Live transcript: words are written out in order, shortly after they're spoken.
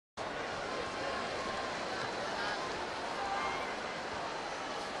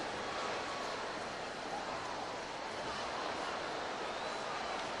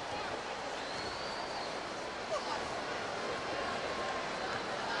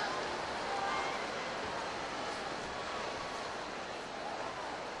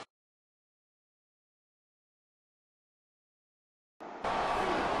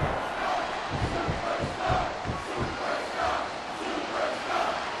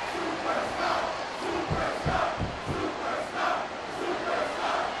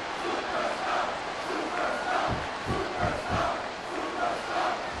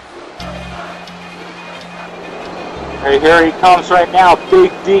Right here he comes right now,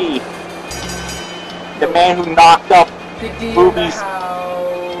 Big D. The man who knocked up Juvie's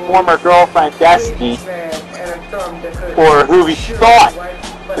former girlfriend, Destiny. Or who he thought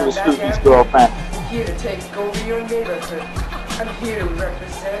it was Juvie's girlfriend. Here to take over your neighborhood. I'm here to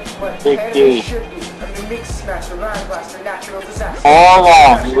represent what Big D. should be. I'm the mix smasher, line blaster, natural disaster. All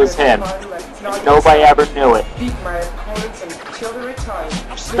along it was him. And nobody ever knew it. Beat my opponents and kill the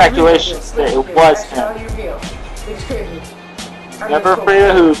retarded. Speculations that it was him. Never afraid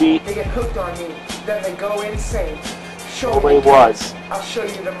of Juvie. They get hooked on me, then they go insane. Nobody was. I'll show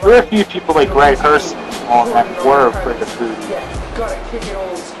you the There were a few people like Greg Hurst that were afraid of Juvie. Yeah, gotta kick it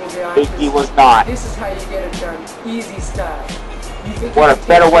old school, guys. Big D was not. This is how you get it done. Easy style. What a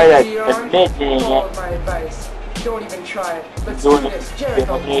better way to admit it. My advice. Don't even try it. Let's Doing do it this. in the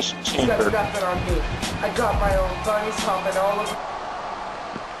Jericho. elimination It's chamber. got nothing on me. I got my own bunnies hopping all over.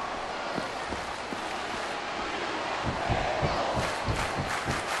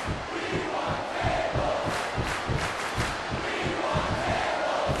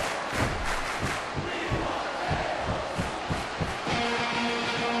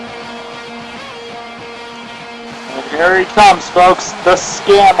 And here he comes, folks, the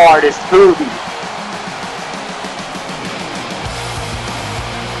scam artist, Juvie.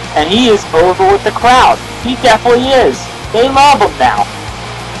 And he is over with the crowd. He definitely is. They love him now.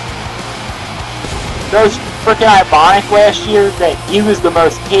 It was freaking ironic last year that he was the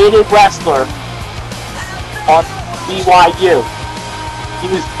most hated wrestler on BYU. He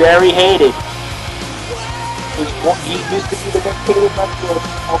was very hated. He used to be the most hated wrestler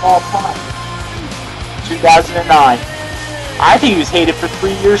of all time. 2009. I think he was hated for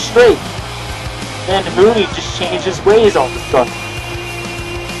 3 years straight. Then Juvie just changed his ways all of a sudden.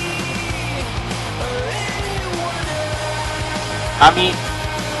 I mean,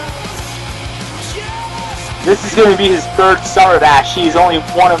 this is going to be his third summer bash. He's only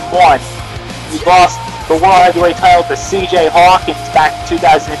 1-1. He lost the World Heavyweight title to CJ Hawkins back in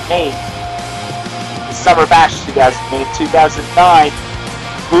 2008. The summer bash 2008. 2009,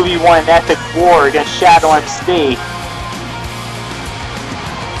 Juvie won an epic war against Shadow MC.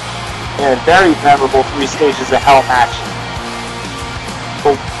 In a very memorable 3 stages of hell match.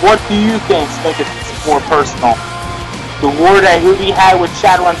 But what do you think it's more personal? The war that Juvie had with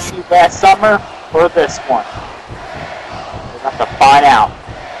Shadow MC last summer, or this one? We'll have to find out.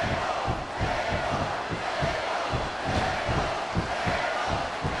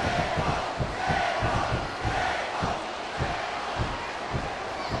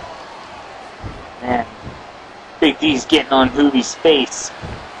 Man, Big D's getting on Juvie's face.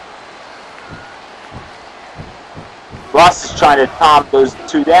 Ross is trying to calm those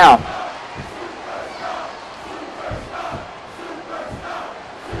two down.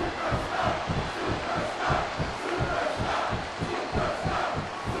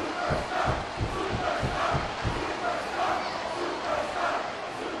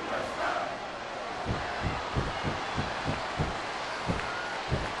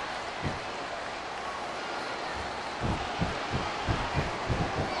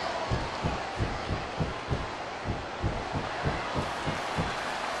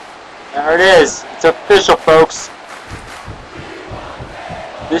 There it is. It's official, folks.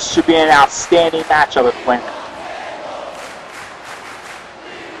 This should be an outstanding match of it, Quinn.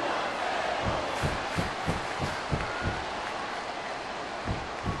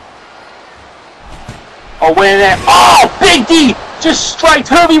 Oh, wait a minute. Oh, Big D just strikes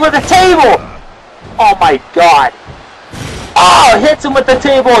Juvie with a table. Oh, my God. Oh, hits him with the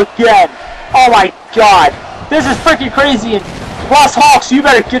table again. Oh, my God. This is freaking crazy. And Russ Hawks, you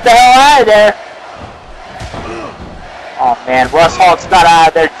better get the hell out of there. Oh, man. Russ Hawks got out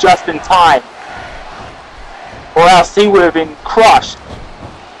of there just in time. Or else he would have been crushed.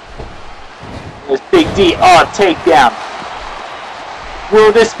 There's Big D. Oh, takedown.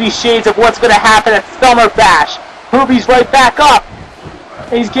 Will this be shades of what's going to happen at Summer Bash? Juvie's right back up.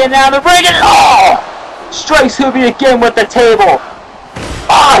 He's getting out of the ring and oh! Strikes Juvie again with the table.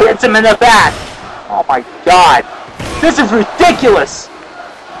 Oh, hits him in the back. Oh my God. This is ridiculous.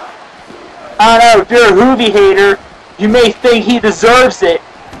 I don't know, if you're a Juvie hater, you may think he deserves it,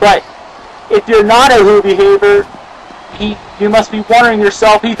 but if you're not a Juvie hater, you must be wondering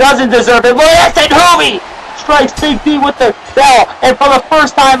yourself, he doesn't deserve it. Look at that, Juvie! Strikes Big D with the bell, and for the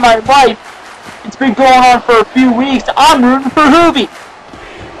first time in my life, it's been going on for a few weeks, I'm rooting for Juvie.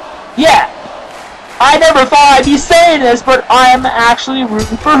 Yeah, I never thought I'd be saying this, but I'm actually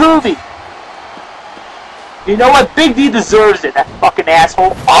rooting for Juvie. You know what? Big D deserves it, that fucking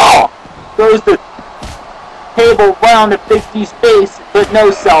asshole. Oh! Throws the table right on the Big D's face, but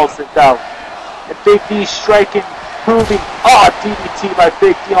no sells it though. And Big D striking Juvy. Oh, DDT by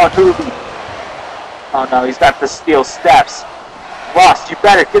Big D on Juvy. Oh no, he's got the steel steps. Ross, you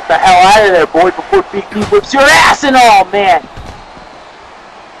better get the hell out of there, boy, before Big D whips your ass and all, man.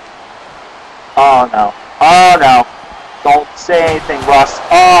 Oh no. Oh no. Don't say anything, Russ.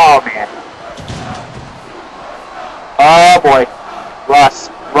 Oh man. Oh boy. Russ,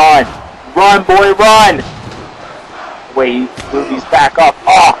 run. Run, boy, run. Wait, Juvy's back up.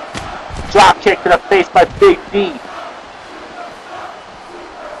 Oh. Drop kick to the face by Big D.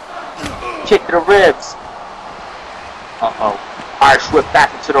 Kick to the ribs. Uh-oh. Irish whip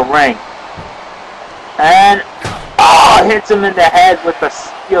back into the ring. And, oh, hits him in the head with the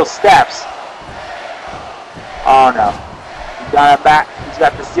steel steps. Oh no. He got him back. He's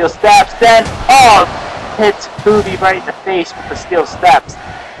got the steel steps. Then, oh, hits Juvy right in the face with the steel steps.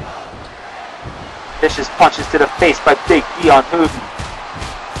 Vicious punches to the face by Big D on Juvy.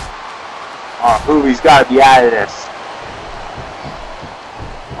 Oh, Juvy's got to be out of this.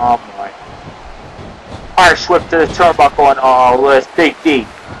 Oh boy. Irish whip to the turnbuckle and oh, there's Big D.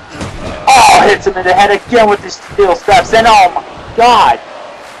 Oh, hits him in the head again with the steel steps. And oh my god.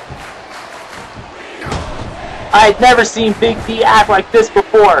 I had never seen Big D act like this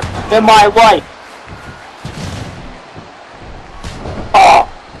before in my life. Oh.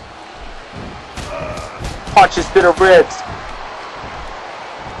 Punches to the ribs.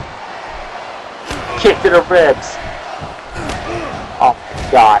 Kick to the ribs. Oh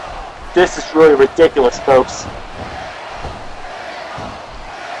my god. This is really ridiculous, folks.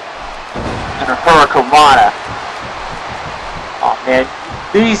 And a Hurricanrana. Oh man.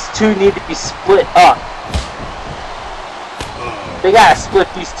 These two need to be split up. They gotta split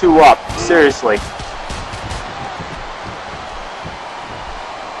these two up, seriously.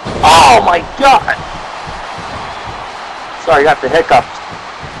 Oh my god! Sorry, I got the hiccups.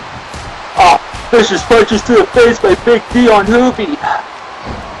 Oh, vicious punches to the face by Big D on Juvy.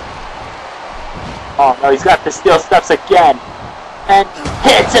 Oh no, he's got the steel steps again. And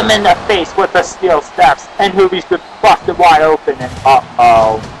hits him in the face with the steel steps. And Juvy's been busted wide open and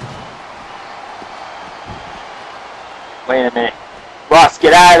uh-oh. Wait a minute. Ross,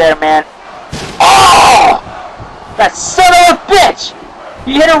 get out of there, man. Oh! That son of a bitch!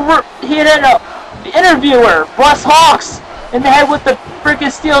 He hit the interviewer, Russ Hawks, in the head with the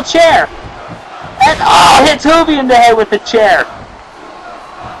freaking steel chair. And oh, hits Juvy in the head with the chair.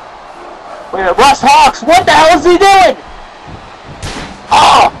 Wait a minute, Russ Hawks, what the hell is he doing?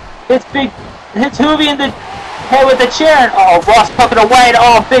 Oh! Hits Juvy in the head with the chair, and oh, Ross pucking away, and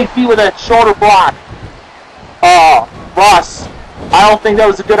oh, Big D with a shoulder block. Oh, Ross. I don't think that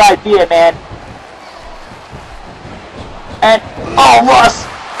was a good idea, man. And, oh, Russ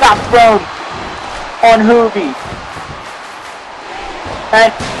got thrown on Juvy.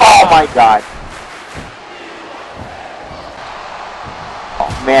 And, oh my god.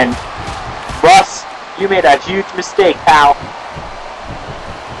 Oh, man. Russ, you made a huge mistake, pal.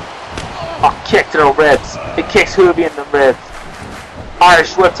 Oh, kick to the ribs. It kicks Juvy in the ribs.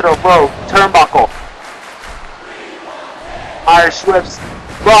 Irish whip to the rope. Turnbuckle. Irish whips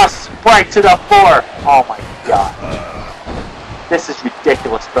Ross right to the floor. Oh my god. This is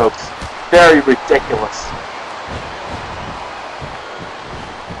ridiculous, folks. Very ridiculous.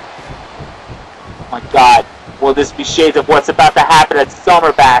 Oh my god. Will this be shades of what's about to happen at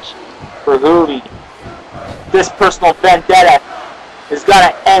Summer Bash for Juvy? This personal vendetta is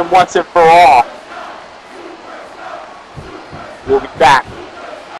gonna end once and for all. We'll be back.